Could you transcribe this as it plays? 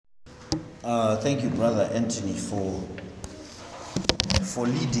Thank you, Brother Anthony, for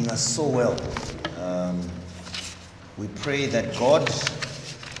leading us so well. We pray that God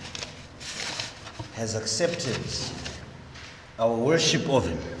has accepted our worship of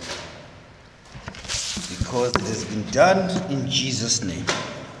Him, because it has been done in Jesus' name.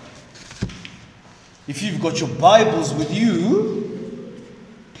 If you've got your Bibles with you,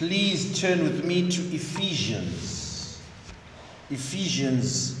 please turn with me to Ephesians.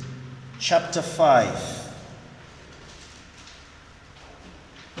 Ephesians chapter 5.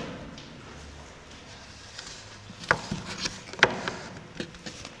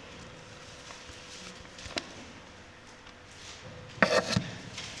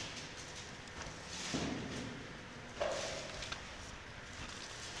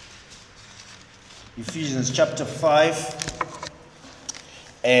 Ephesians chapter 5,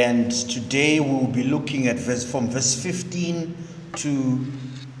 and today we'll be looking at from verse 15 to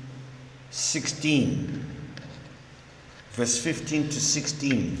 16. Verse 15 to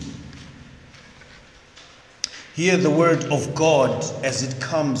 16. Hear the word of God as it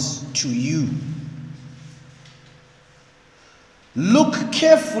comes to you. Look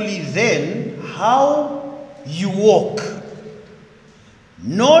carefully then how you walk,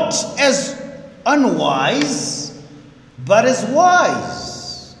 not as unwise, but as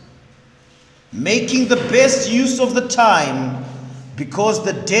wise, making the best use of the time, because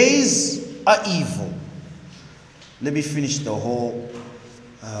the days are evil. Let me finish the whole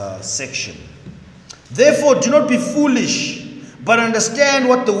section. Therefore, do not be foolish, but understand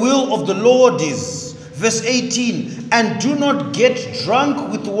what the will of the Lord is. Verse 18, and do not get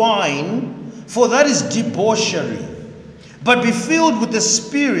drunk with wine, for that is debauchery, but be filled with the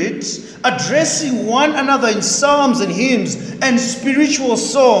Spirit, addressing one another in psalms and hymns and spiritual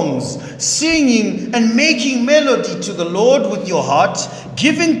songs, singing and making melody to the Lord with your heart,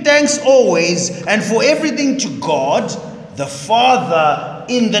 giving thanks always and for everything to God, the Father,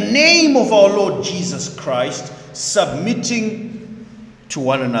 in the name of our Lord Jesus Christ, submitting to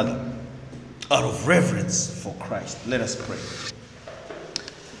one another out of reverence for Christ. Let us pray.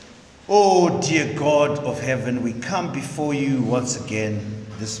 Oh, dear God of heaven, we come before you once again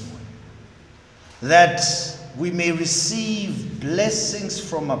this morning, that we may receive blessings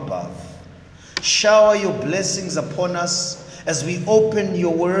from above. Shower your blessings upon us as we open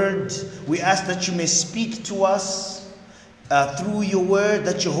your word. We ask that you may speak to us through your word,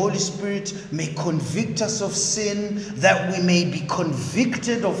 that your Holy Spirit may convict us of sin, that we may be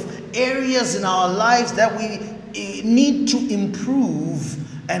convicted of areas in our lives that we need to improve,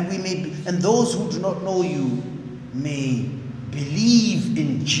 and and those who do not know you may believe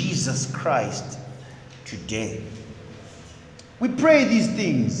in Jesus Christ today. We pray these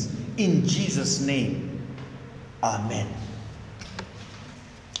things in Jesus' name. Amen.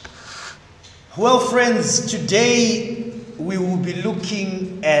 Well, friends, today we will be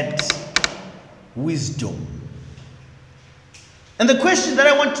looking at wisdom. And the question that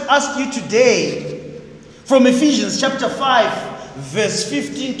I want to ask you today from Ephesians chapter 5, verse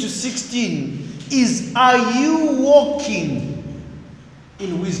 15 to 16 is, are you walking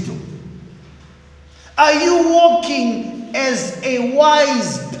in wisdom? Are you walking as a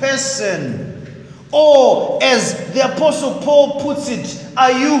wise person? Or, as the Apostle Paul puts it,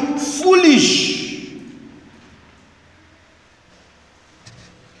 are you foolish?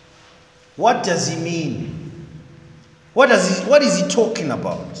 What does he mean? What is he talking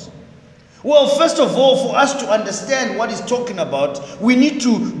about? Well, first of all, for us to understand what he's talking about, we need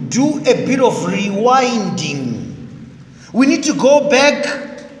to do a bit of rewinding. We need to go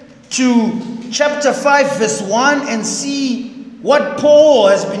back to chapter 5, verse 1 and see what Paul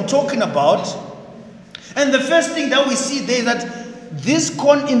has been talking about. And the first thing that we see there, that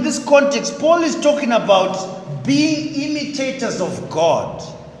in this context, Paul is talking about being imitators of God.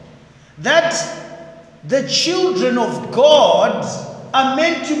 That the children of God are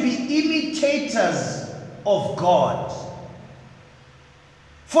meant to be imitators of God.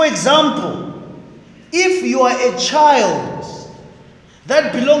 For example, if you are a child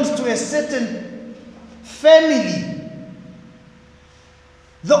that belongs to a certain family,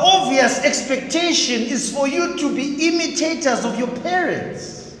 the obvious expectation is for you to be imitators of your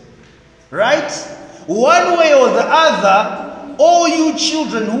parents, right? One way or the other, all you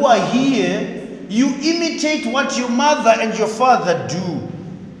children who are here, you imitate what your mother and your father do.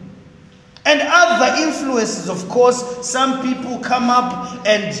 And other influences, of course, some people come up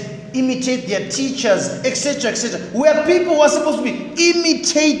and imitate their teachers, etc., etc. Where people are supposed to be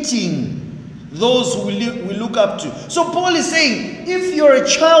imitating those who we look up to. So Paul is saying, if you're a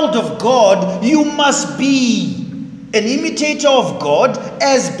child of God, you must be an imitator of God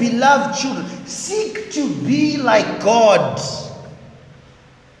as beloved children. Seek to be like God.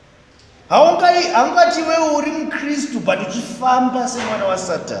 Haungati wewe uri mukristu but uchifamba semwana wa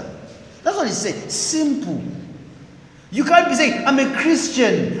Satan. That's what he said. Simple. You can't be saying, I'm a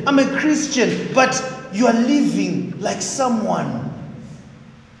Christian, but you are living like someone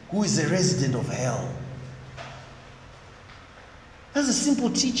who is a resident of hell. That's a simple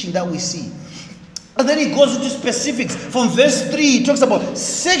teaching that we see. And then he goes into specifics. From verse 3, he talks about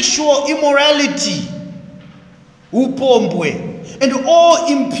sexual immorality, upombwe, and all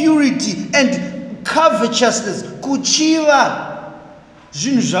impurity and covetousness, kuchiva,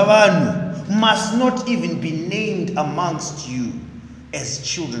 zvinhu must not even be named amongst you as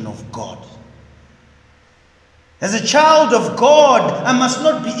children of God. As a child of God, I must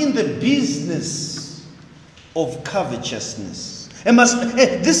not be in the business of covetousness.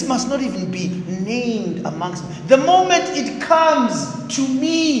 This must not even be named amongst me. The moment it comes to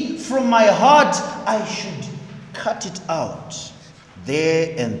me from my heart, I should cut it out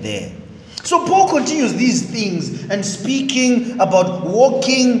there and there. So Paul continues these things and speaking about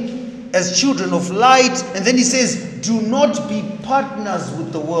walking as children of light. And then he says, do not be partners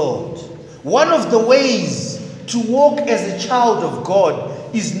with the world. One of the ways to walk as a child of God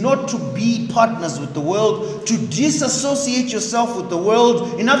is not to be partners with the world, to disassociate yourself with the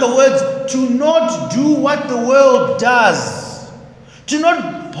world. In other words, to not do what the world does. To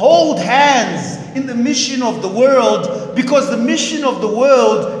not hold hands in the mission of the world, because the mission of the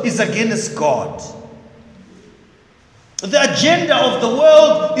world is against God. The agenda of the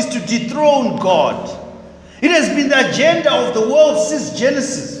world is to dethrone God. It has been the agenda of the world since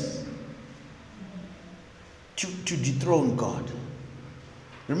Genesis to dethrone God.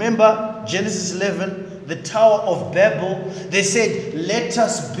 Remember Genesis 11, the Tower of Babel. They said, let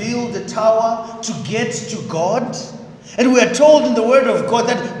us build a tower to get to God. And we are told in the Word of God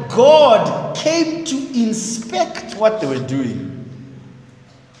that God came to inspect what they were doing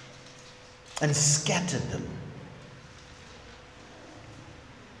and scattered them.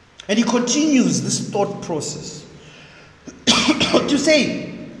 And he continues this thought process to say,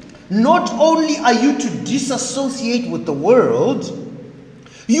 not only are you to disassociate with the world,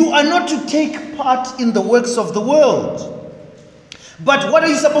 you are not to take part in the works of the world. But what are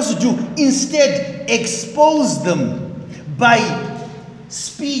you supposed to do? Instead, expose them by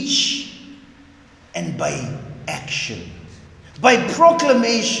speech and by action, by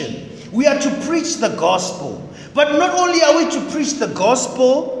proclamation. We are to preach the gospel. But not only are we to preach the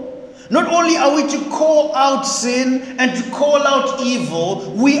gospel, not only are we to call out sin and to call out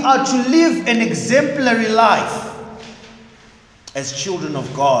evil, we are to live an exemplary life as children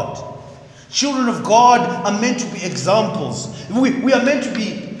of God. Children of God are meant to be examples. We are meant to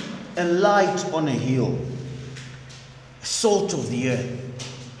be a light on a hill, salt of the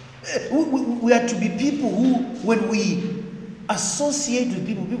earth. We are to be people who, when we associate with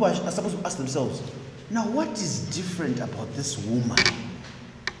people, people are supposed to ask themselves, now what is different about this woman?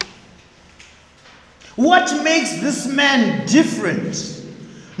 What makes this man different?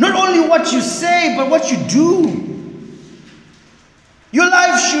 Not only what you say, but what you do. Your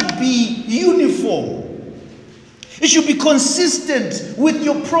life should be uniform. It should be consistent with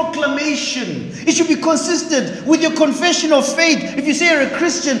your proclamation. It should be consistent with your confession of faith. If you say you're a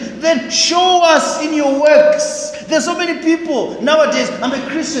Christian, then show us in your works. There's so many people nowadays, I'm a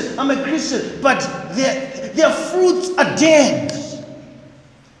Christian, but their fruits are dead.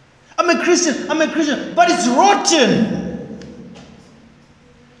 I'm a Christian, but it's rotten.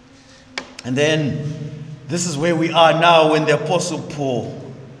 And then, this is where we are now when the Apostle Paul,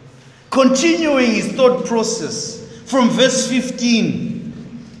 continuing his thought process from verse 15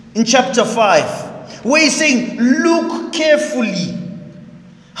 in chapter 5, where he's saying, look carefully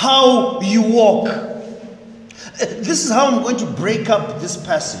how you walk. This is how I'm going to break up this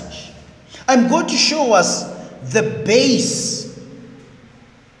passage. I'm going to show us the base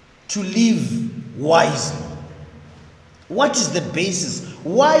to live wisely. What is the basis?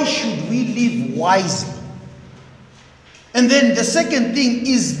 Why should we live wisely? And then the second thing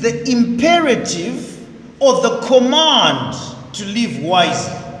is the imperative or the command to live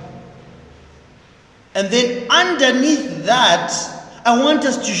wisely. And then underneath that, I want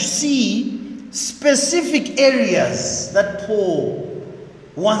us to see specific areas that Paul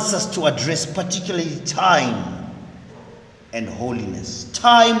wants us to address, particularly time and holiness.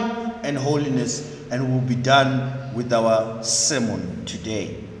 Time and holiness, and we'll be done with our sermon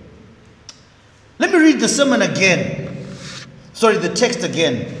today. Let me read the sermon again. The text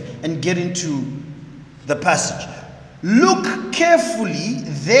again, and get into the passage. Look carefully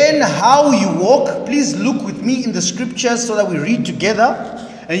then how you walk. Please look with me in the scriptures so that we read together.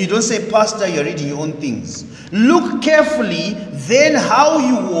 And you don't say, Pastor, you're reading your own things. Look carefully then how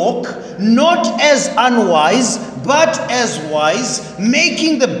you walk, not as unwise, but as wise,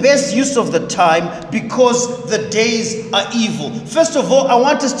 making the best use of the time, because the days are evil. First of all, I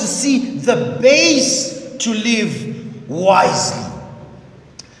want us to see the base to live wisely.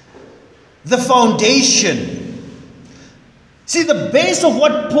 The foundation. See, the base of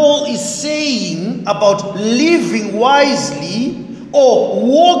what Paul is saying about living wisely or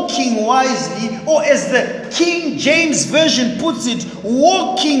walking wisely, or as the King James Version puts it,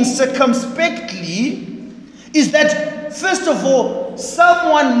 walking circumspectly, is that, first of all,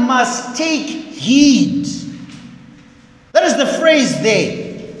 someone must take heed. That is the phrase there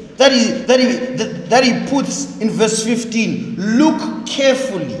that he puts in verse 15. Look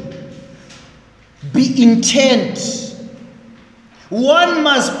carefully. Be intent. One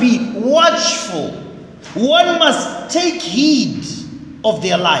must be watchful. One must take heed of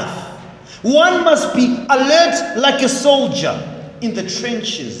their life. One must be alert like a soldier in the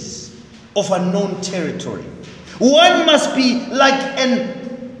trenches of unknown territory. One must be like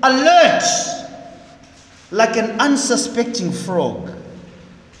an alert, like an unsuspecting frog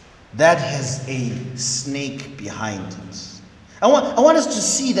that has a snake behind it. I want us to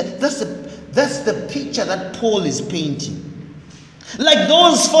see that that's the picture that Paul is painting. Like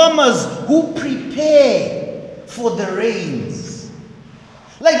those farmers who prepare for the rains.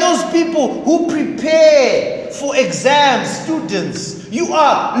 Like those people who prepare for exams, students. You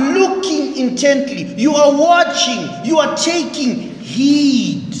are looking intently. You are watching. You are taking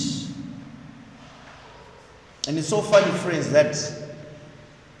heed. And it's so funny, friends, that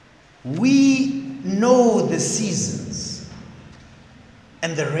we know the seasons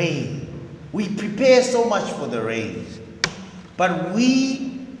and the rain. We prepare so much for the rain. But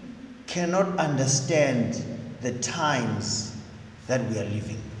we cannot understand the times that we are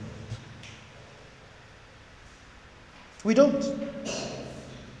living. We don't.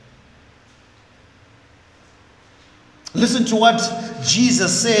 Listen to what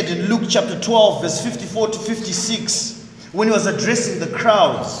Jesus said in Luke chapter 12, verse 54 to 56, when he was addressing the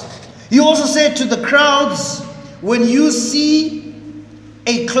crowds. He also said to the crowds, when you see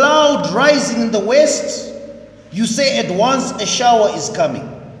a cloud rising in the west, you say at once a shower is coming.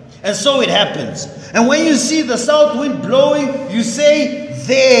 And so it happens. And when you see the south wind blowing, you say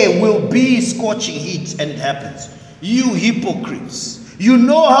there will be scorching heat, and it happens. You hypocrites, you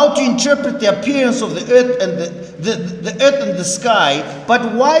know how to interpret the appearance of the earth and the earth and the sky,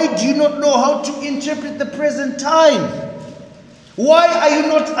 but why do you not know how to interpret the present time? Why are you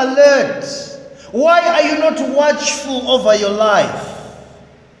not alert? Why are you not watchful over your life?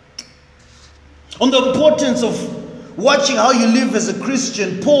 On the importance of watching how you live as a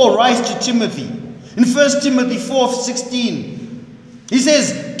Christian, Paul writes to Timothy in 1 Timothy 4:16. He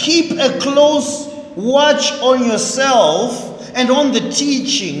says, keep a close watch on yourself and on the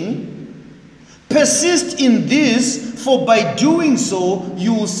teaching. Persist in this, for by doing so,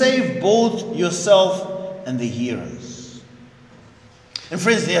 you will save both yourself and the hearers. And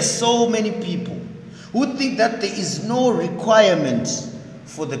friends, there are so many people who think that there is no requirement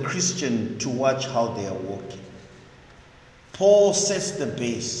for the Christian to watch how they are walking. Paul sets the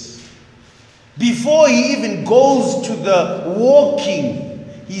base. Before he even goes to the walking,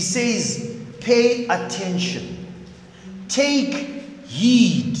 he says, pay attention. Take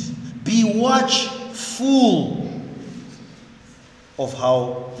heed. Be watchful of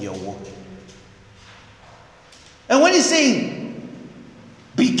how you're walking. And when he's saying,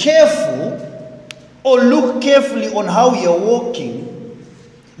 be careful or look carefully on how you're walking,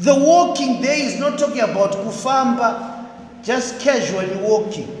 the walking there is not talking about kufamba, just casually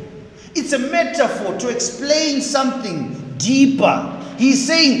walking. It's a metaphor to explain something deeper. He's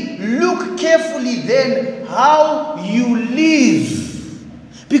saying, look carefully then how you live.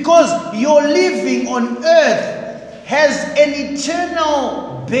 Because your living on earth has an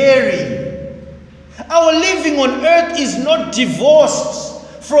eternal bearing. Our living on earth is not divorced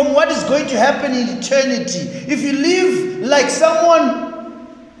from what is going to happen in eternity. If you live like someone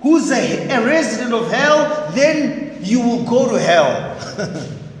who's a resident of hell, then you will go to hell.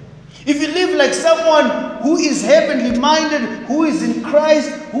 If you live like someone who is heavenly minded, who is in Christ,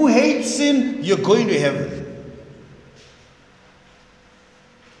 who hates sin, you're going to heaven.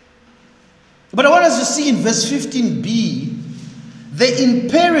 But I want us to see in verse 15b, the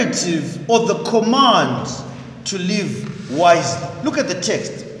imperative or the command to live wisely. Look at the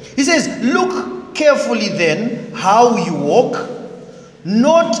text. He says, look carefully then how you walk,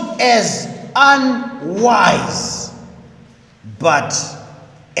 not as unwise, but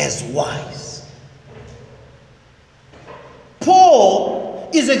as wise. Paul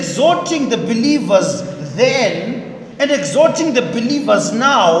is exhorting the believers then and exhorting the believers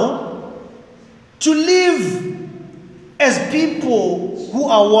now to live as people who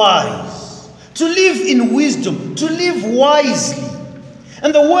are wise, to live in wisdom, to live wisely.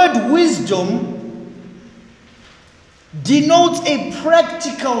 And the word wisdom denotes a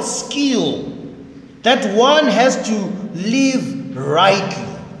practical skill that one has to live rightly.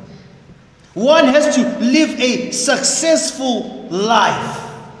 One has to live a successful life.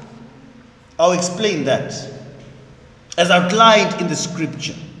 I'll explain that as outlined in the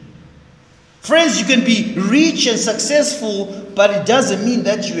scripture. Friends, you can be rich and successful, but it doesn't mean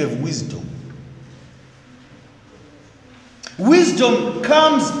that you have wisdom. Wisdom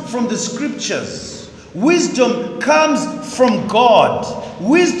comes from the scriptures. Wisdom comes from God.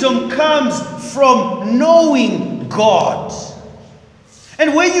 Wisdom comes from knowing God.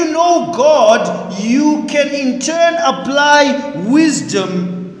 And when you know God, you can in turn apply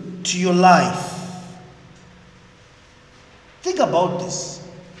wisdom to your life. Think about this.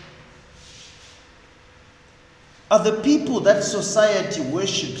 Are the people that society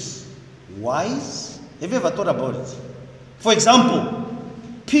worships wise? Have you ever thought about it? For example,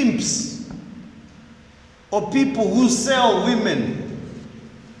 pimps or people who sell women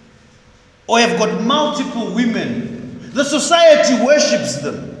or have got multiple women. The society worships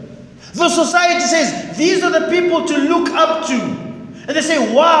them. The society says, these are the people to look up to. And they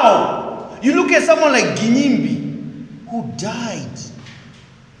say, wow, you look at someone like Ginyimbi, who died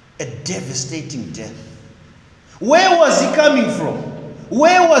a devastating death. Where was he coming from?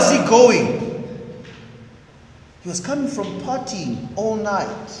 Where was he going? He was coming from partying all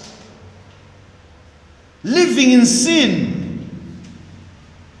night, living in sin.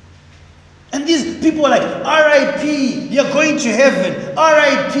 And these people are like, R.I.P., you're going to heaven,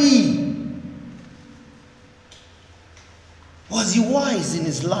 R.I.P. Was he wise in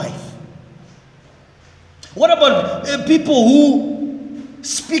his life? What about people who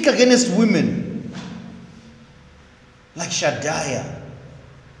speak against women? Like Shaddai.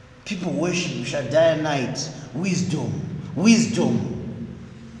 People worship Shaddai night. Wisdom.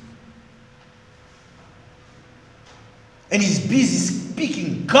 And he's busy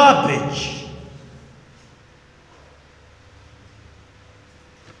speaking garbage.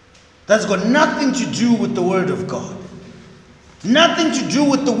 That's got nothing to do with the word of God. Nothing to do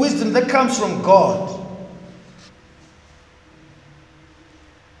with the wisdom that comes from God.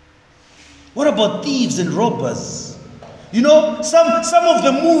 What about thieves and robbers? You know, some of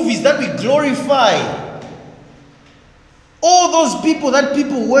the movies that we glorify, all those people that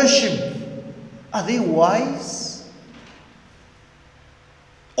people worship, are they wise?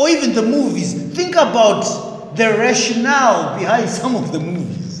 Or even the movies. Think about the rationale behind some of the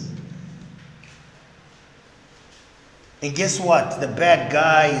movies. And guess what? The bad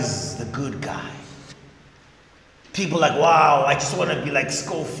guy is the good guy. People like, wow, I just want to be like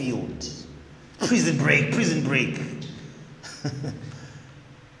Schofield. Prison Break.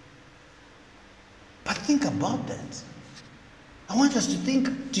 But think about that. I want us to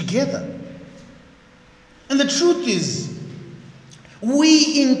think together. And the truth is,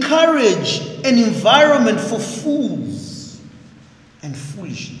 we encourage an environment for fools and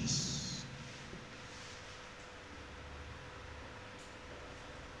foolishness.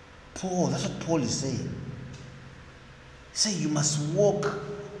 That's what Paul is saying. He's saying you must walk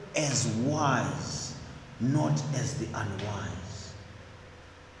as wise, not as the unwise.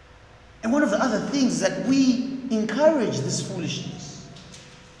 And one of the other things is that we encourage this foolishness.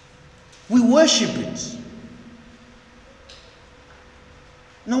 We worship it.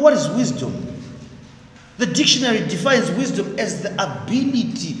 Now, what is wisdom? The dictionary defines wisdom as the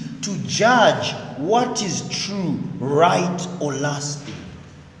ability to judge what is true, right, or lasting.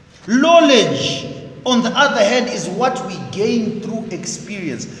 Knowledge, on the other hand, is what we gain through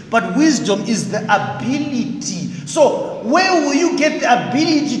experience. But wisdom is the ability. So, where will you get the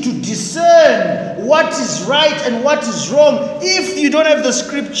ability to discern what is right and what is wrong if you don't have the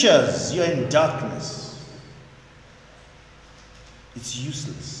scriptures? You're in darkness. It's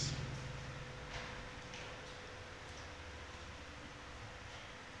useless.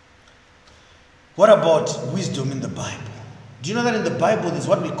 What about wisdom in the Bible? Do you know that in the Bible there's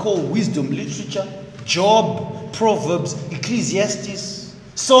what we call wisdom literature? Job, Proverbs, Ecclesiastes,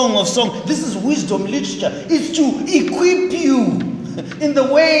 Song of Songs. This is wisdom literature. It's to equip you in the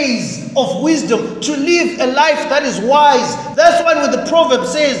ways of wisdom, to live a life that is wise. That's why when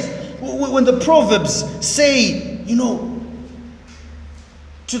the Proverbs say, you know,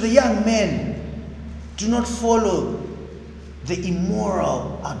 to the young men, do not follow the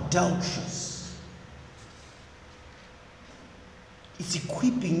immoral, adulterous. It's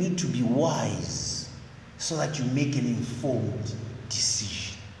equipping you to be wise so that you make an informed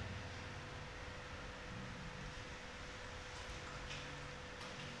decision.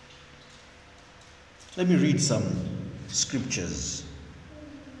 Let me read some scriptures.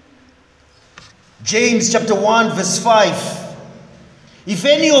 James chapter 1 verse 5. If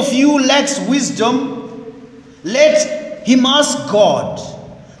any of you lacks wisdom, let him ask God,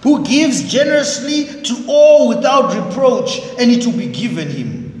 who gives generously to all without reproach, and it will be given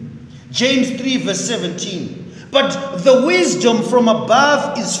him. James 3 verse 17. But the wisdom from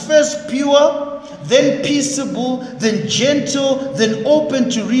above is first pure, then peaceable, then gentle, then open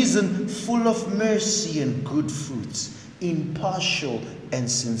to reason, full of mercy and good fruits, impartial and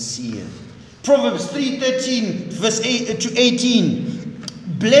sincere. Proverbs 3:13 verse 8 to 18.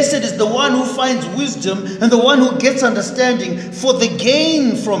 Blessed is the one who finds wisdom and the one who gets understanding, for the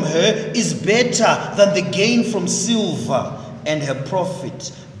gain from her is better than the gain from silver, and her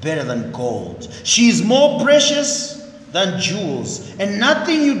profit better than gold. She is more precious than jewels, and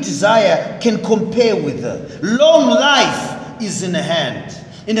nothing you desire can compare with her. Long life is in her hand.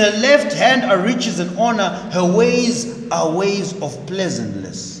 In her left hand are riches and honor. Her ways are ways of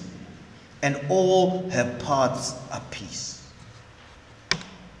pleasantness, and all her paths are peace.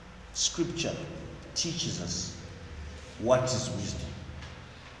 Scripture teaches us what is wisdom.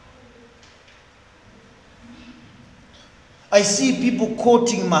 I see people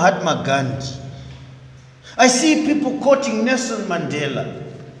quoting Mahatma Gandhi. I see people quoting Nelson Mandela.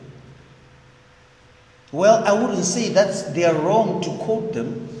 Well, I wouldn't say they are wrong to quote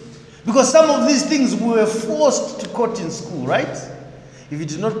them, because some of these things we were forced to quote in school, right? If you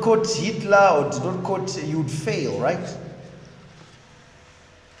did not quote Hitler or did not quote, you would fail, right?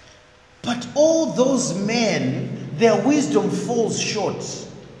 But all those men, their wisdom falls short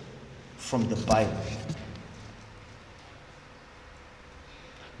from the Bible.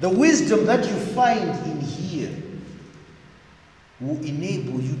 The wisdom that you find in here will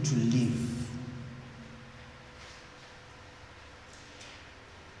enable you to live.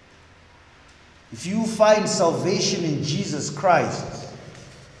 If you find salvation in Jesus Christ,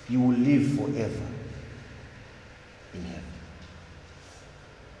 you will live forever in heaven.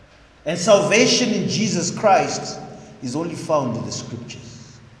 And salvation in Jesus Christ is only found in the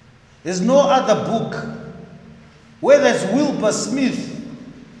scriptures. There's no other book, whether it's Wilbur Smith,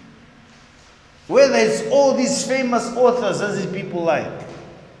 whether it's all these famous authors as these people like.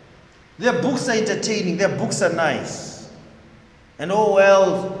 Their books are entertaining, their books are nice. And oh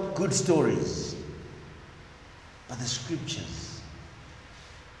well, good stories. But the scriptures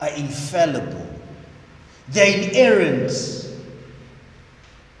are infallible. They're inerrant.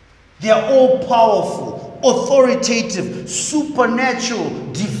 They are all powerful, authoritative, supernatural,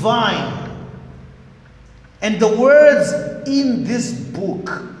 divine. And the words in this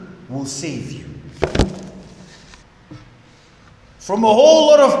book will save you from a whole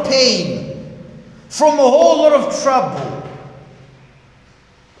lot of pain, from a whole lot of trouble.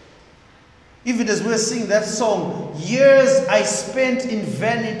 Even as we're singing that song, years I spent in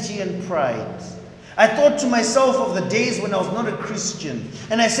vanity and pride. I thought to myself of the days when I was not a Christian,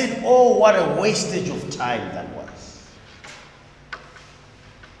 and I said, oh, what a wastage of time that was.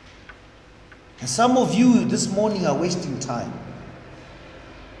 And some of you this morning are wasting time.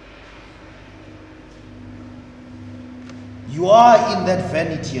 You are in that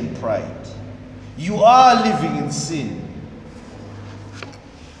vanity and pride. You are living in sin.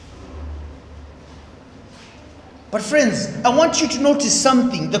 But friends, I want you to notice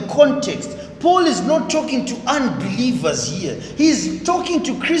something, the context. Paul is not talking to unbelievers here. He's talking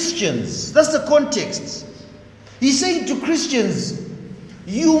to Christians. That's the context. He's saying to Christians,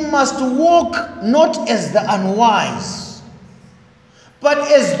 you must walk not as the unwise, but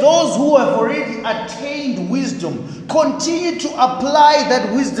as those who have already attained wisdom. Continue to apply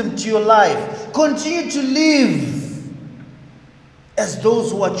that wisdom to your life. Continue to live as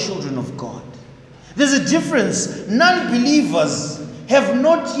those who are children of God. There's a difference. Non-believers have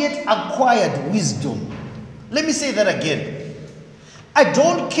not yet acquired wisdom. Let me say that again. I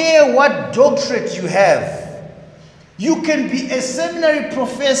don't care what doctorate you have. You can be a seminary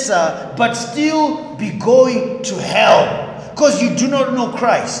professor but still be going to hell because you do not know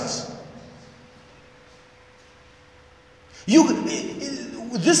Christ.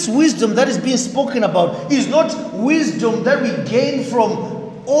 This wisdom that is being spoken about is not wisdom that we gain from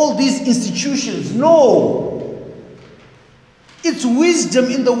all these institutions. No. It's wisdom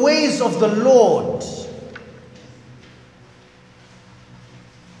in the ways of the Lord.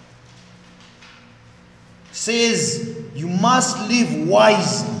 says you must live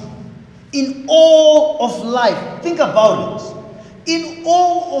wisely in all of life. Think about it. In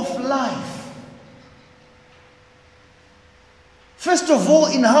all of life. First of all,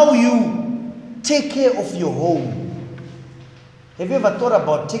 in how you take care of your home. Have you ever thought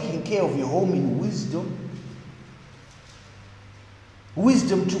about taking care of your home in wisdom?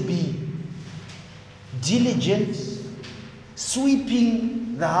 Wisdom to be diligent,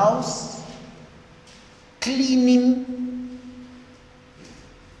 sweeping the house, cleaning.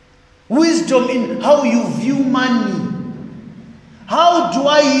 Wisdom in how you view money. How do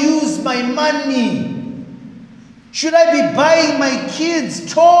I use my money? Should I be buying my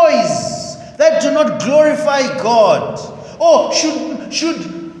kids toys that do not glorify God? Or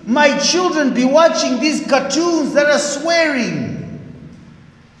should my children be watching these cartoons that are swearing?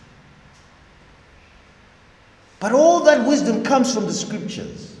 But all that wisdom comes from the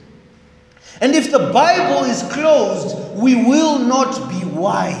scriptures. And if the Bible is closed, we will not be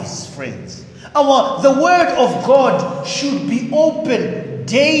wise, friends. The word of God should be open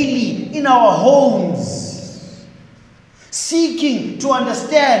daily in our homes, seeking to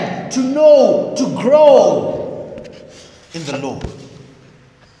understand, to know, to grow in the Lord.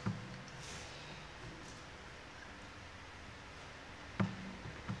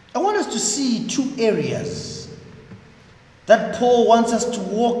 I want us to see two areas that Paul wants us to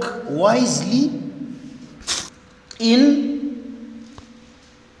walk wisely in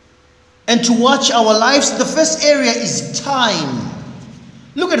and to watch our lives. The first area is time.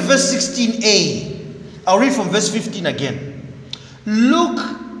 Look at verse 16a. I'll read from verse 15 again. Look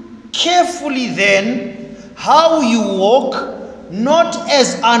carefully then how you walk, not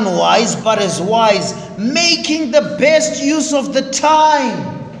as unwise, but as wise, making the best use of the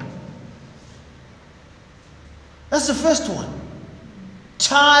time. That's the first one.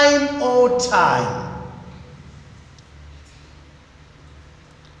 Time or time.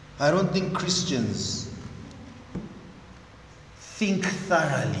 I don't think Christians think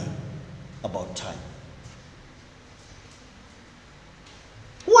thoroughly about time.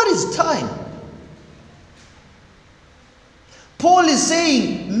 What is time? Paul is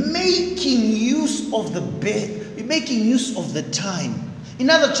saying making use of the time. In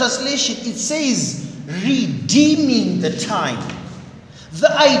other translation, it says redeeming the time.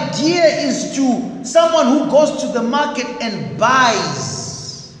 The idea is to someone who goes to the market and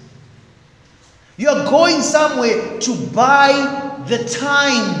buys. You're going somewhere to buy the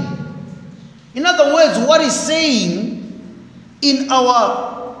time. In other words, what he's saying in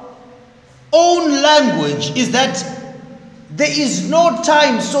our own language is that there is no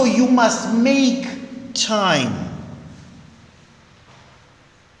time, so you must make time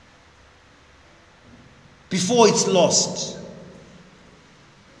before it's lost.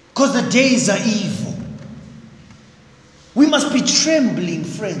 Because the days are evil. We must be trembling,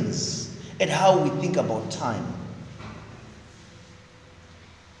 friends, at how we think about time.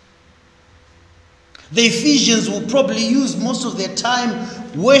 The Ephesians will probably use most of their time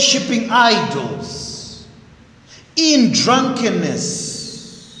worshipping idols, in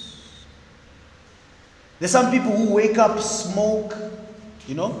drunkenness. There's some people who wake up, smoke,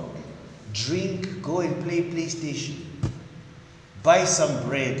 drink, go and play PlayStation, buy some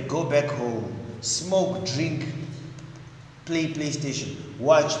bread, go back home, smoke, drink, play PlayStation,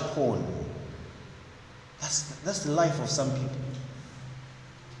 watch porn. That's the life of some people.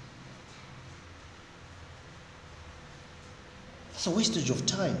 That's a wastage of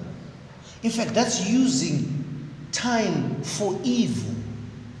time. In fact, that's using time for evil.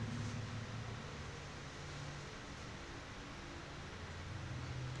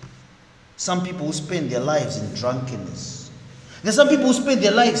 Some people who spend their lives in drunkenness. There's some people who spend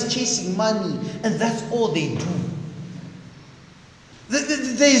their lives chasing money, and that's all they do.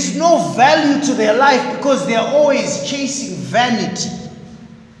 There is no value to their life because they are always chasing vanity.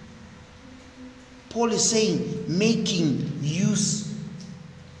 Paul is saying, making use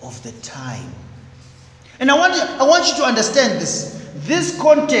of the time. And I want you to understand this. This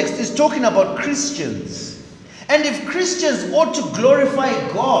context is talking about Christians. And if Christians ought to glorify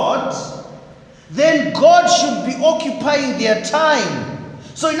God, then God should be occupying their time.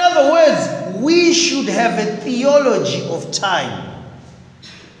 So in other words, we should have a theology of time.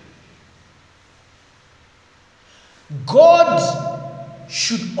 God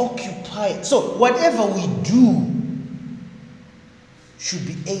should occupy. So whatever we do should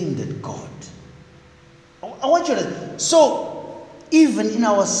be aimed at God. I want you to. So even in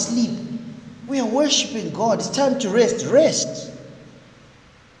our sleep, we are worshiping God. It's time to rest. Rest.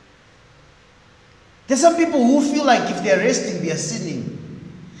 There's some people who feel like if they're resting, they are sinning.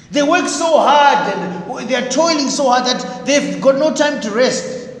 They work so hard and they are toiling so hard that they've got no time to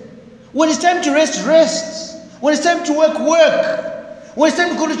rest. When it's time to rest, rest. When it's time to work, work. When it's time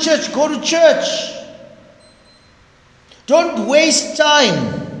to go to church, go to church. Don't waste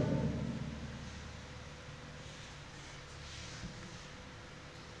time.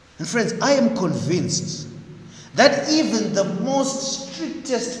 And friends, I am convinced that even the most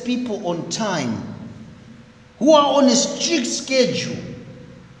strictest people on time, who are on a strict schedule,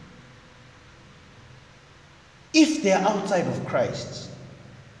 if they are outside of Christ,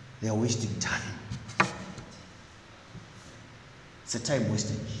 they are wasting time. It's a time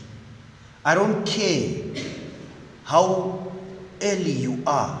wastage. I don't care how early you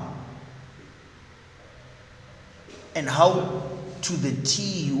are and how to the T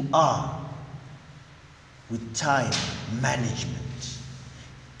you are with time management.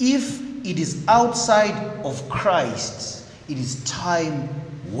 If it is outside of Christ, it is time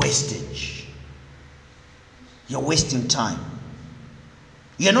wastage. You're wasting time.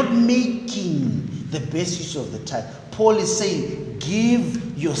 You're not making the best use of the time. Paul is saying,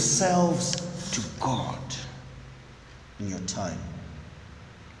 give yourselves to God in your time.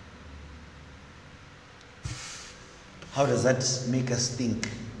 How does that make us think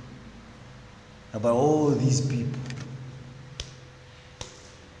about all these people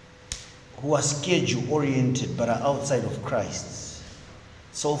who are schedule oriented but are outside of Christ?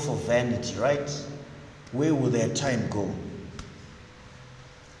 It's all for vanity, right? Where will their time go?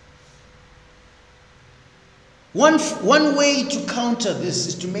 One way to counter this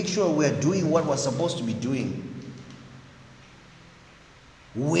is to make sure we're doing what we're supposed to be doing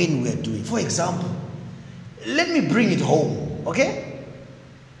when we're doing. For example, let me bring it home, okay?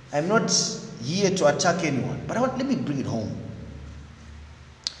 I'm not here to attack anyone, but let me bring it home.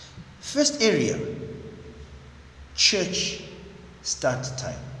 First area, church start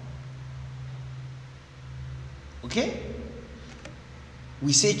time. Okay?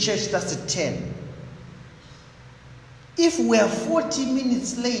 We say church starts at 10. If we are 40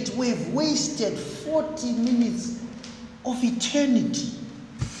 minutes late, we've wasted 40 minutes of eternity.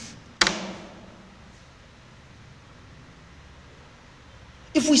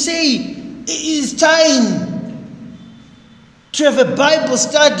 If we say it is time to have a Bible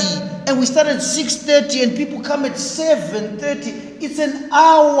study and we start at 6:30 and people come at 7:30, it's an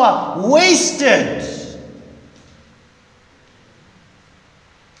hour wasted.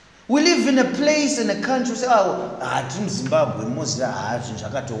 We live in a place, in a country, say, in Zimbabwe, those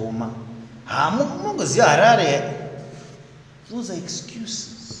are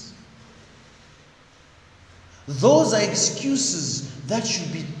excuses. Those are excuses that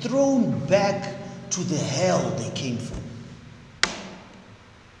should be thrown back to the hell they came from.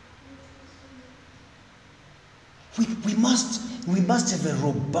 We must have a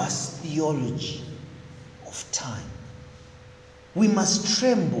robust theology of time. We must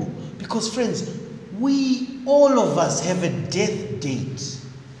tremble because, friends, all of us have a death date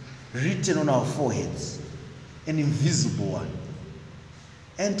written on our foreheads, an invisible one.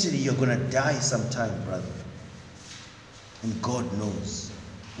 Anthony, you're going to die sometime, brother. And God knows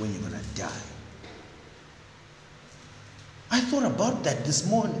when you're going to die. I thought about that this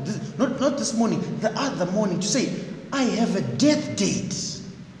morning, not this morning, the other morning, to say, I have a death date.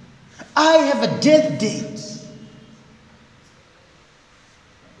 I have a death date.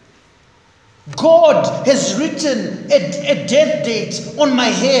 God has written a death date on my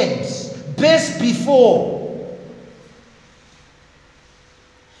head, best before.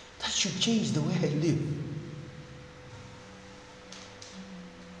 That should change the way I live.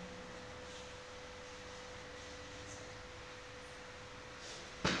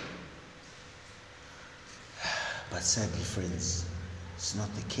 But sadly, friends, it's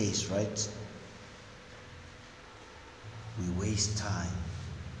not the case, right? We waste time.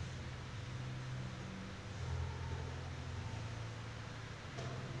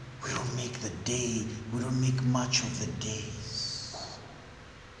 We don't make the day, we don't make much of the days,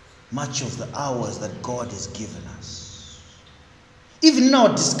 much of the hours that God has given us. Even in our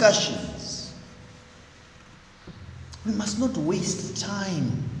discussions, we must not waste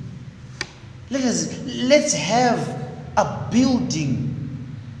time. Let's have a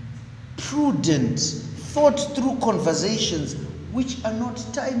building, prudent, thought through conversations which are not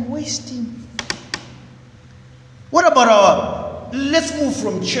time wasting. What about let's move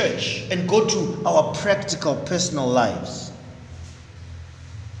from church and go to our practical personal lives.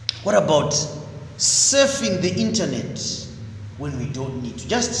 What about surfing the internet when we don't need to?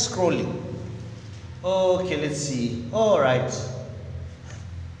 Just scrolling. Okay, let's see. All right.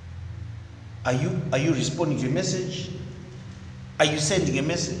 Are you responding to a message? Are you sending a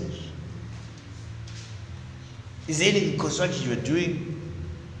message? Is there anything constructive you are doing?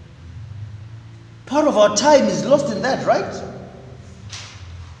 Part of our time is lost in that, right?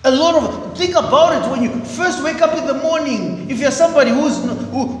 Think about it when you first wake up in the morning. If you're somebody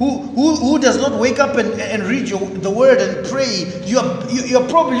who does not wake up and read the word and pray, you're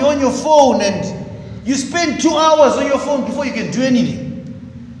probably on your phone and you spend 2 hours on your phone before you can do anything.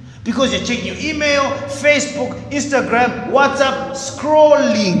 Because you're checking your email, Facebook, Instagram, WhatsApp,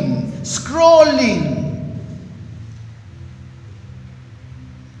 scrolling.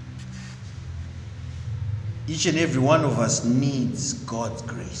 Each and every one of us needs God's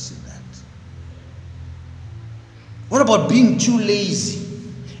grace in that. What about being too lazy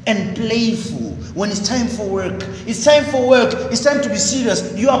and playful when it's time for work? It's time for work. It's time to be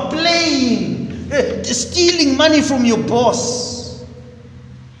serious. You are playing, stealing money from your boss.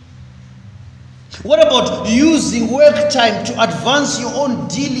 What about using work time to advance your own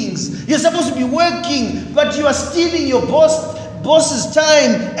dealings? You're supposed to be working, but you are stealing your boss's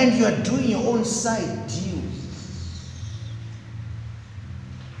time and you are doing your own side deals.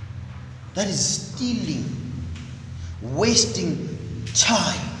 That is stealing, wasting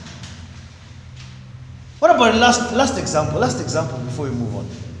time. What about last example before we move on?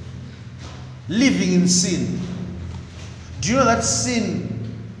 Living in sin. Do you know that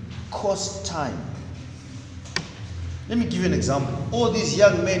sin costs time? Let me give you an example. All these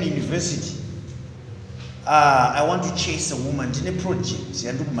young men in university, I want to chase a woman in a project.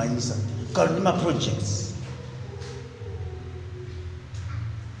 Projects.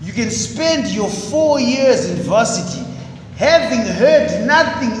 You can spend your 4 years in varsity having heard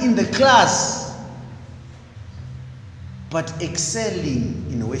nothing in the class, but excelling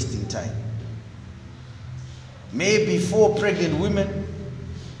in wasting time. Maybe 4 pregnant women,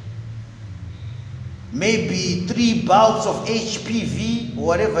 maybe 3 bouts of HPV, or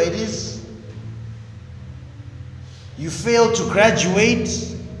whatever it is. You fail to graduate.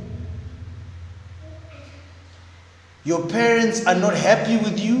 Your parents are not happy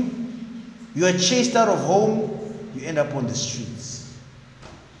with you. You are chased out of home. You end up on the streets.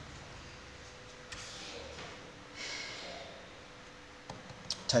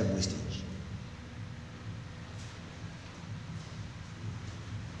 Time wastage.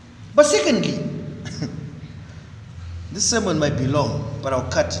 But secondly, this sermon might be long, but I'll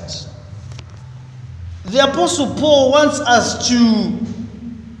cut it. The Apostle Paul wants us to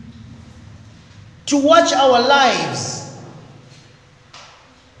watch our lives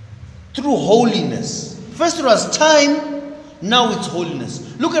through holiness. First it was time, now it's holiness.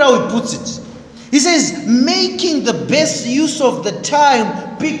 Look at how he puts it. He says, making the best use of the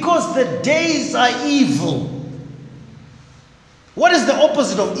time because the days are evil. What is the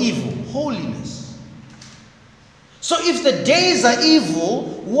opposite of evil? Holiness. So if the days are evil,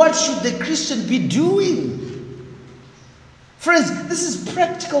 what should the Christian be doing? Friends, this is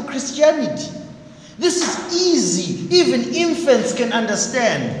practical Christianity. This is easy. Even infants can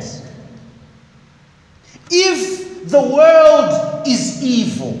understand. If the world is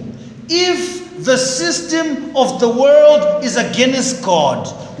evil, if the system of the world is against God,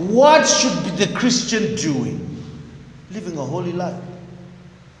 what should be the Christian doing? Living a holy life.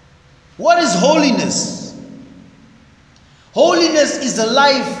 What is holiness? Holiness is a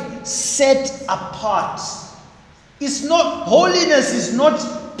life set apart. Holiness is not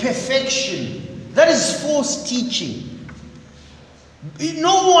perfection. That is false teaching.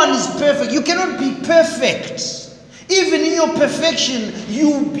 No one is perfect. You cannot be perfect. Even in your perfection, you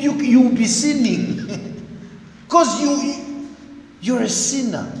will be sinning. Because you're a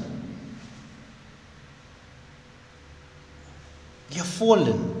sinner. You're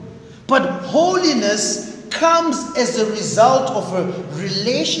fallen. But holiness comes as a result of a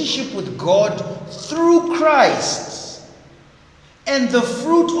relationship with God through Christ. And the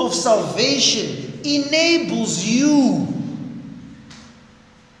fruit of salvation enables you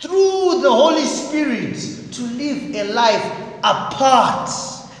through the Holy Spirit to live a life apart.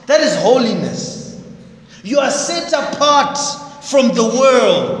 That is holiness. You are set apart from the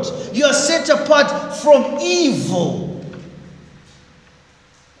world. You are set apart from evil.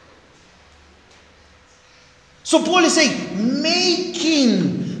 So Paul is saying,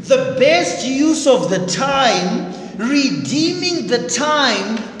 making the best use of the time, redeeming the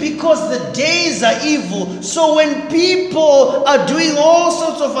time because the days are evil. So when people are doing all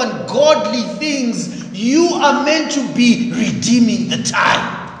sorts of ungodly things, you are meant to be redeeming the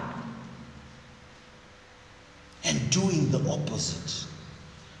time and doing the opposite.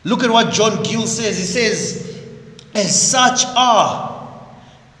 Look at what John Gill says. He says, as such are,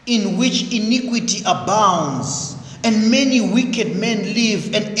 in which iniquity abounds, and many wicked men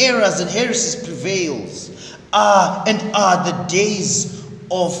live, and errors and heresies prevails, are the days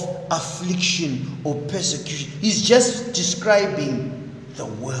of affliction or persecution. He's just describing the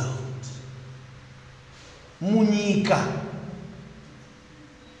world. Munyika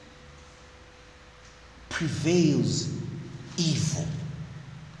prevails evil.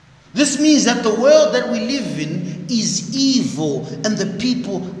 This means that the world that we live in is evil and the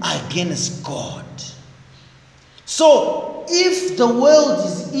people are against God. So, if the world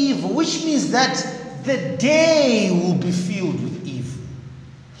is evil, which means that the day will be filled with evil.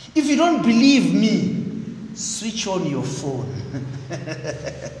 If you don't believe me, switch on your phone.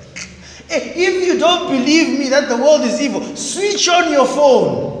 If you don't believe me that the world is evil, switch on your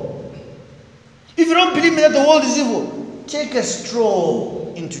phone. If you don't believe me that the world is evil, take a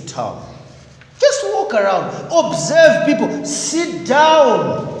stroll into town. Just walk around, observe people, sit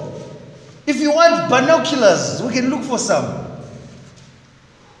down. If you want binoculars, we can look for some.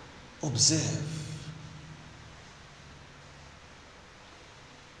 Observe.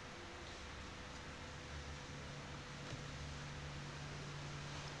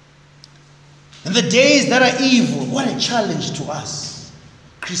 And the days that are evil, what a challenge to us,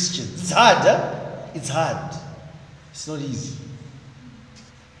 Christians. It's hard, huh? It's hard. It's not easy.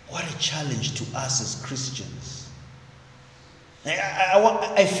 What a challenge to us as Christians.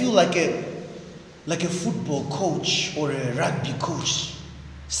 I feel like a football coach or a rugby coach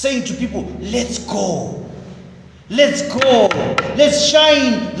saying to people, let's go. Let's go. Let's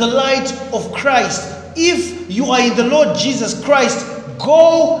shine the light of Christ. If you are in the Lord Jesus Christ,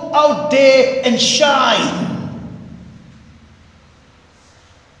 go out there and shine.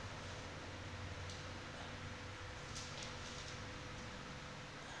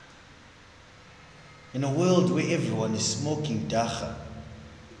 In a world where everyone is smoking dacha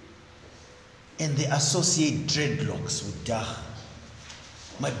and they associate dreadlocks with dacha.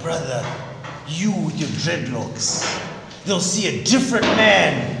 My brother, you with your dreadlocks, they'll see a different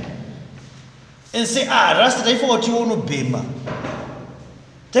man and say, Rasta, I thought you want to bema.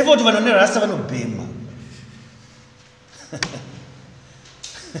 I thought you want to Rasta want to bema.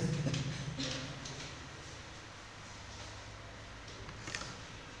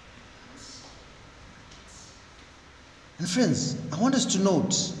 And friends, I want us to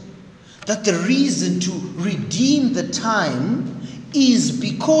note that the reason to redeem the time is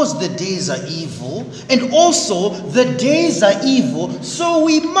because the days are evil, and also the days are evil, so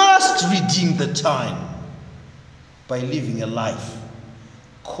we must redeem the time by living a life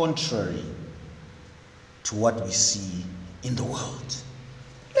contrary to what we see in the world.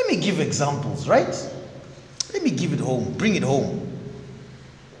 Let me give examples, right? Let me give it home, bring it home.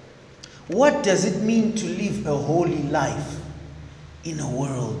 What does it mean to live a holy life in a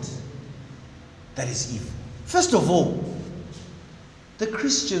world that is evil? First of all, the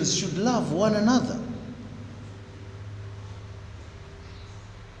Christians should love one another.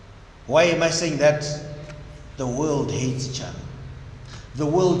 Why am I saying that? The world hates each other. The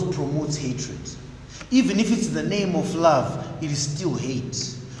world promotes hatred. Even if it's the name of love, it is still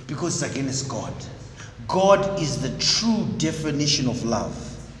hate because it's against God. God is the true definition of love.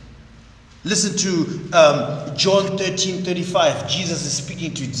 Listen to John 13:35. Jesus is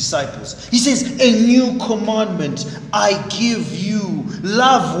speaking to his disciples. He says, a new commandment I give you.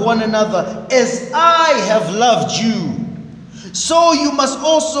 Love one another as I have loved you. So you must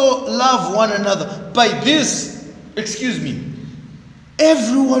also love one another. By this,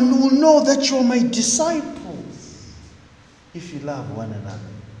 everyone will know that you are my disciples if you love one another.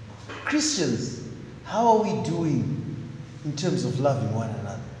 Christians, how are we doing in terms of loving one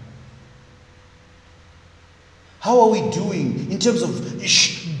another? How are we doing in terms of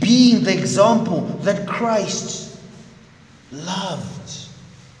being the example that Christ loved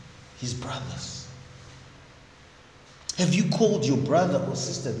his brothers? Have you called your brother or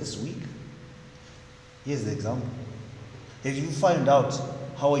sister this week? Here's the example. Have you found out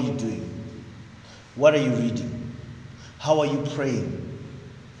how are you doing? What are you reading? How are you praying?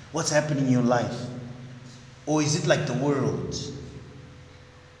 What's happening in your life? Or is it like the world?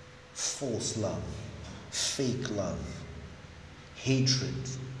 False love. Fake love, hatred,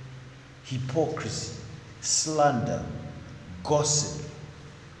 hypocrisy, slander, gossip.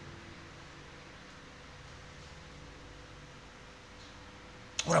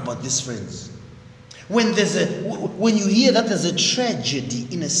 What about this, friends? When you hear that there's a tragedy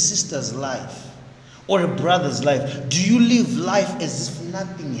in a sister's life or a brother's life, do you live life as if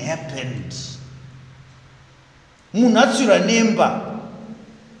nothing happened? Munatsura nemba.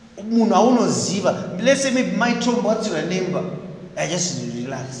 Let's say maybe my tomb, what's your name? I just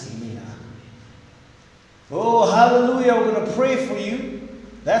relax. Oh, hallelujah, we're going to pray for you.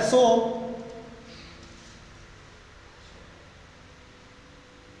 That's all.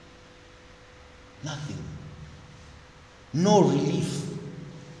 Nothing. No relief.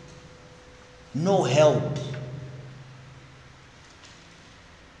 No help.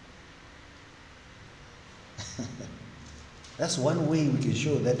 That's one way we can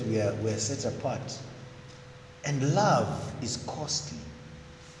show that we're set apart. And love is costly.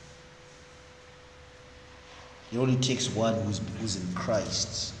 It only takes one who's in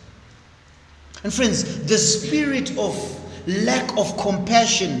Christ. And friends, the spirit of lack of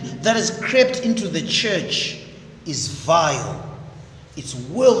compassion that has crept into the church is vile. It's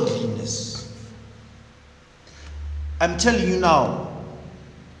worldliness. I'm telling you now,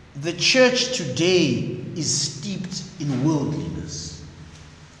 the church today is steeped in worldliness.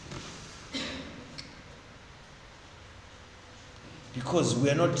 Because we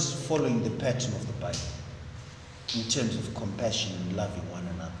are not following the pattern of the Bible in terms of compassion and loving one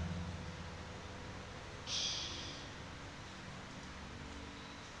another.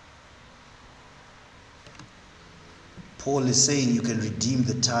 Paul is saying you can redeem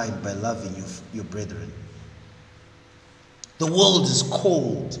the time by loving your brethren. The world is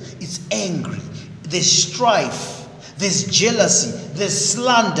cold, it's angry, there's strife, there's jealousy, there's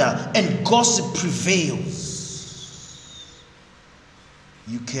slander, and gossip prevails.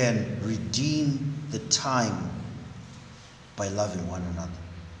 You can redeem the time by loving one another.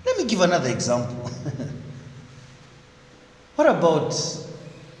 Let me give another example. What about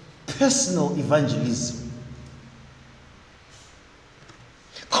personal evangelism?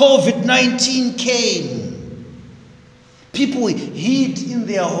 COVID-19 came. People hid in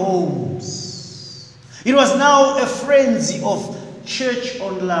their homes. It was now a frenzy of church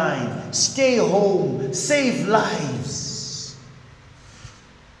online, stay home, save lives.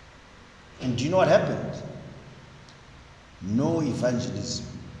 And do you know what happened? No evangelism.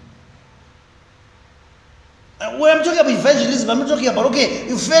 When I'm talking about evangelism, I'm not talking about, okay,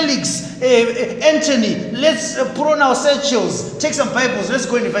 Felix, Anthony, let's put on our satchels, take some Bibles, let's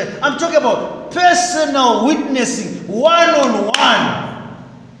go and evangelize. I'm talking about personal witnessing, one-on-one.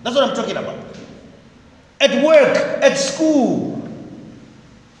 That's what I'm talking about. At work, at school.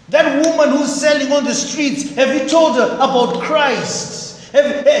 That woman who's selling on the streets, have you told her about Christ?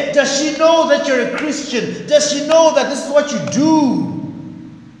 Does she know that you're a Christian? Does she know that this is what you do?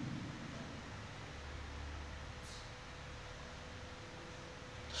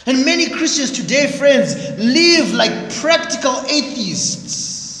 And many Christians today, friends, live like practical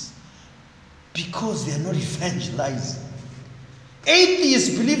atheists because they are not evangelizing.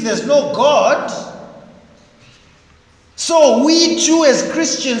 Atheists believe there's no God. So we too as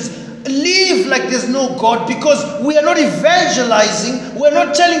Christians live like there's no God because we are not evangelizing. We're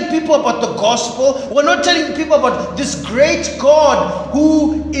not telling people about the gospel. We're not telling people about this great God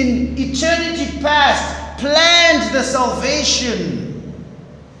who in eternity past planned the salvation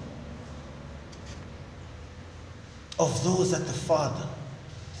of those that the Father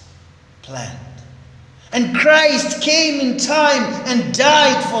planned. And Christ came in time and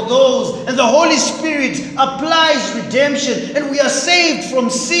died for those. And the Holy Spirit applies redemption. And we are saved from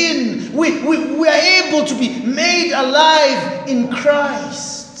sin. We are able to be made alive in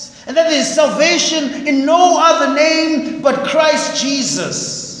Christ. And that there is salvation in no other name but Christ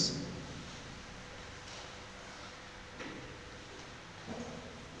Jesus.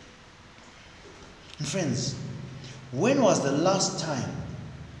 And friends, when was the last time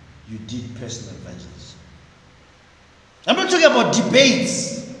you did personal evangelism? I'm not talking about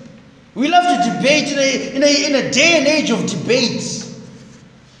debates. We love to debate in a day and age of debates.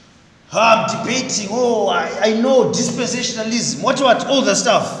 I'm debating, I know dispensationalism, what, all the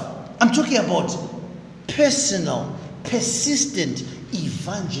stuff. I'm talking about personal, persistent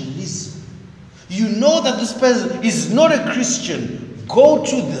evangelism. You know that this person is not a Christian. Go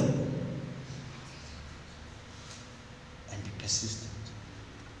to them.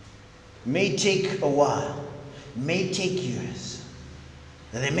 May take a while, may take years,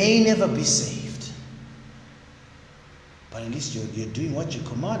 that they may never be saved. But at least you're doing what you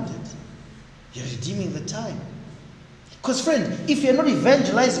commanded. You're redeeming the time. Because friend, if you're not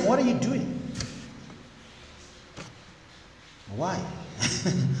evangelizing, what are you doing? Why?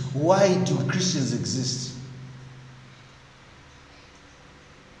 Why do Christians exist?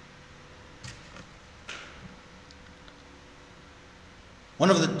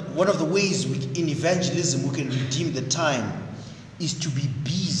 One of the ways in evangelism we can redeem the time is to be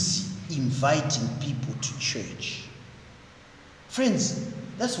busy inviting people to church. Friends,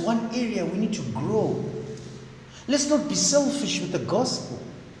 that's one area we need to grow. Let's not be selfish with the gospel.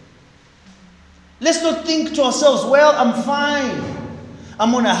 Let's not think to ourselves, well, I'm fine.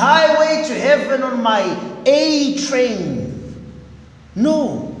 I'm on a highway to heaven on my A train.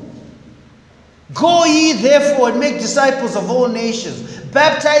 No. Go ye therefore and make disciples of all nations,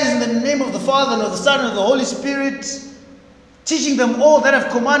 baptizing in the name of the Father and of the Son and of the Holy Spirit, teaching them all that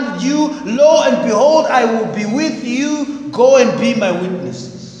I've commanded you. Lo and behold, I will be with you. Go and be my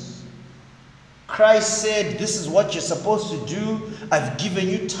witnesses. Christ said, this is what you're supposed to do. I've given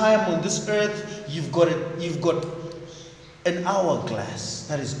you time on this earth. You've got an hourglass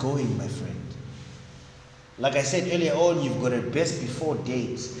that is going, my friend. Like I said earlier on, you've got a best before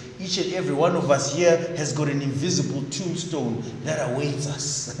date. Each and every one of us here has got an invisible tombstone that awaits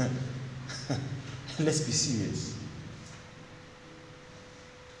us. Let's be serious.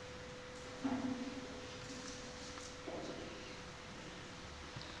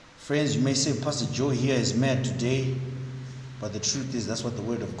 Friends, you may say, Pastor Joe here is mad today, but the truth is that's what the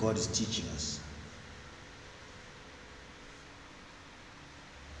Word of God is teaching us.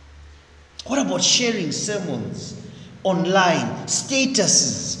 What about sharing sermons online,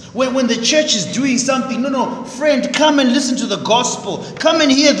 statuses? When the church is doing something, no, friend, come and listen to the gospel. Come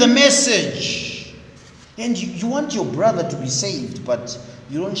and hear the message. And you want your brother to be saved, but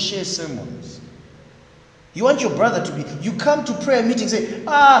you don't share sermons. You want your brother to be, you come to prayer meeting and say,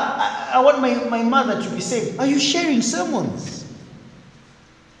 I want my mother to be saved. Are you sharing sermons?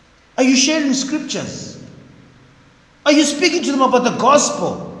 Are you sharing scriptures? Are you speaking to them about the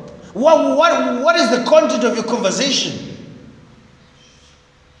gospel? What is the content of your conversation?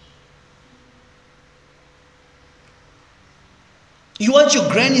 You want your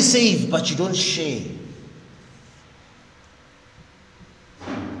granny saved, but you don't share.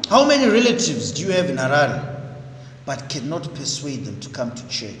 How many relatives do you have in Harare, but cannot persuade them to come to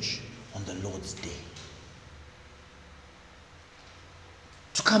church on the Lord's Day?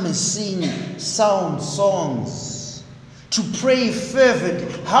 To come and sing sound songs, to pray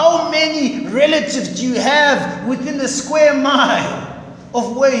fervently. How many relatives do you have within a square mile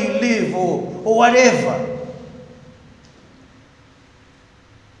of where you live or whatever?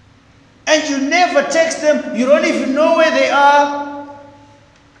 And you never text them, you don't even know where they are.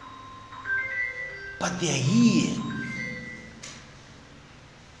 But they are here.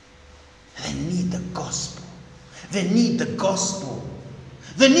 They need the gospel. They need the gospel.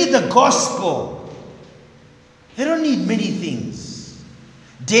 They need the gospel. They don't need many things.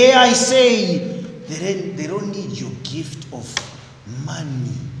 Dare I say, they don't need your gift of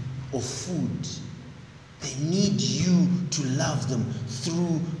money or food. They need you to love them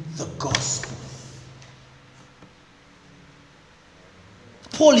through the gospel.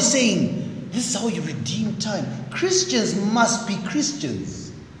 Paul is saying, this is how you redeem time. Christians must be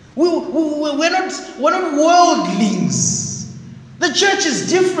Christians. We're not worldlings. The church is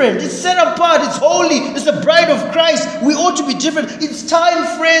different. It's set apart. It's holy. It's the bride of Christ. We ought to be different. It's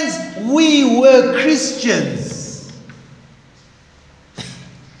time, friends, we were Christians.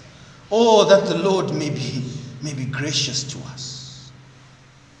 Oh, that the Lord may be gracious to us.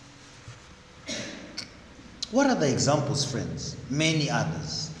 What are the examples, friends? Many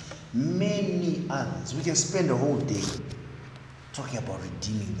others. Many others. We can spend a whole day talking about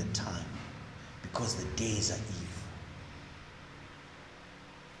redeeming the time because the days are evil.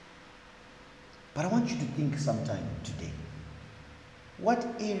 But I want you to think sometime today, what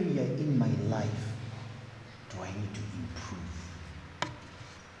area in my life do I need to improve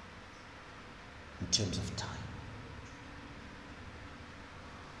in terms of time?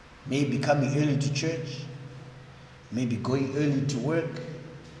 Maybe coming early to church, maybe going early to work,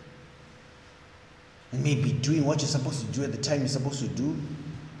 and maybe doing what you're supposed to do at the time you're supposed to do,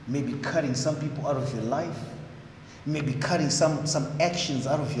 maybe cutting some people out of your life, maybe cutting some actions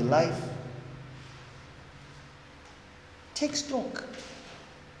out of your life. Take stock.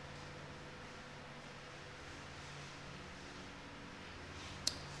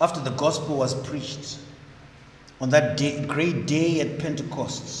 After the gospel was preached on that day, great day at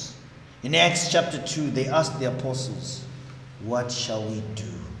Pentecost, in Acts chapter 2, they asked the apostles, what shall we do?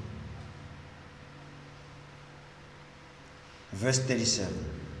 Verse 37.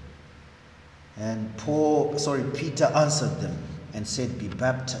 And Peter answered them and said,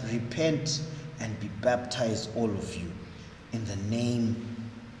 repent and be baptized, all of you, in the name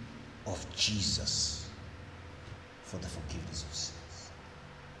of Jesus for the forgiveness of sins.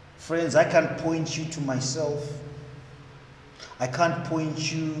 Friends, I can't point you to myself. I can't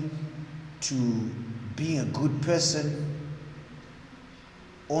point you to being a good person.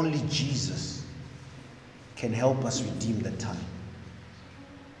 Only Jesus can help us redeem the time.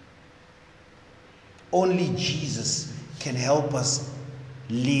 Only Jesus can help us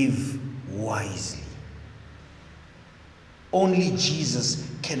live wisely. Only Jesus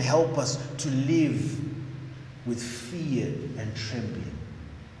can help us to live with fear and trembling.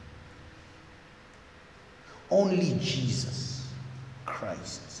 Only Jesus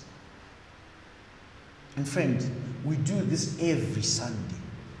Christ. And friends, we do this every Sunday.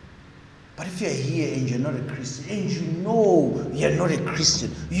 But if you're here and you're not a Christian, and you know you're not a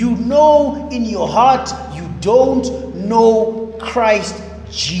Christian, you know in your heart you don't know Christ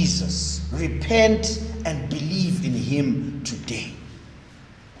Jesus, repent and believe in him today.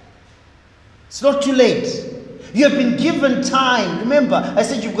 It's not too late. You have been given time. Remember, I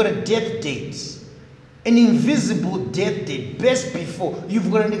said you've got a death date. An invisible death date, best before. You've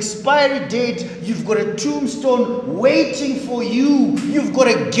got an expiry date. You've got a tombstone waiting for you. You've got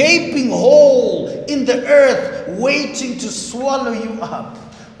a gaping hole in the earth waiting to swallow you up.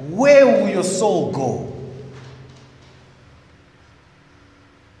 Where will your soul go?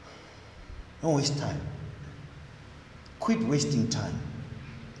 Don't waste time. Quit wasting time.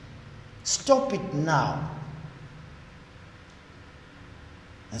 Stop it now.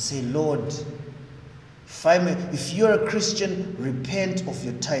 And say, Lord, if you're a Christian, repent of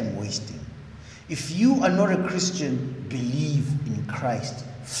your time wasting. If you are not a Christian, believe in Christ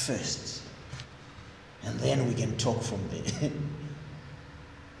first. And then we can talk from there.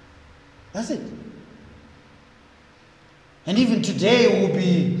 That's it. And even today we'll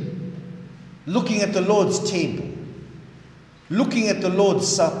be looking at the Lord's table, looking at the Lord's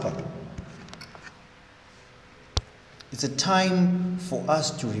Supper. It's a time for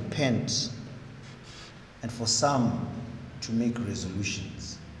us to repent and for some to make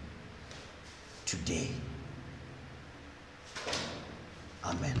resolutions today.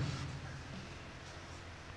 Amen.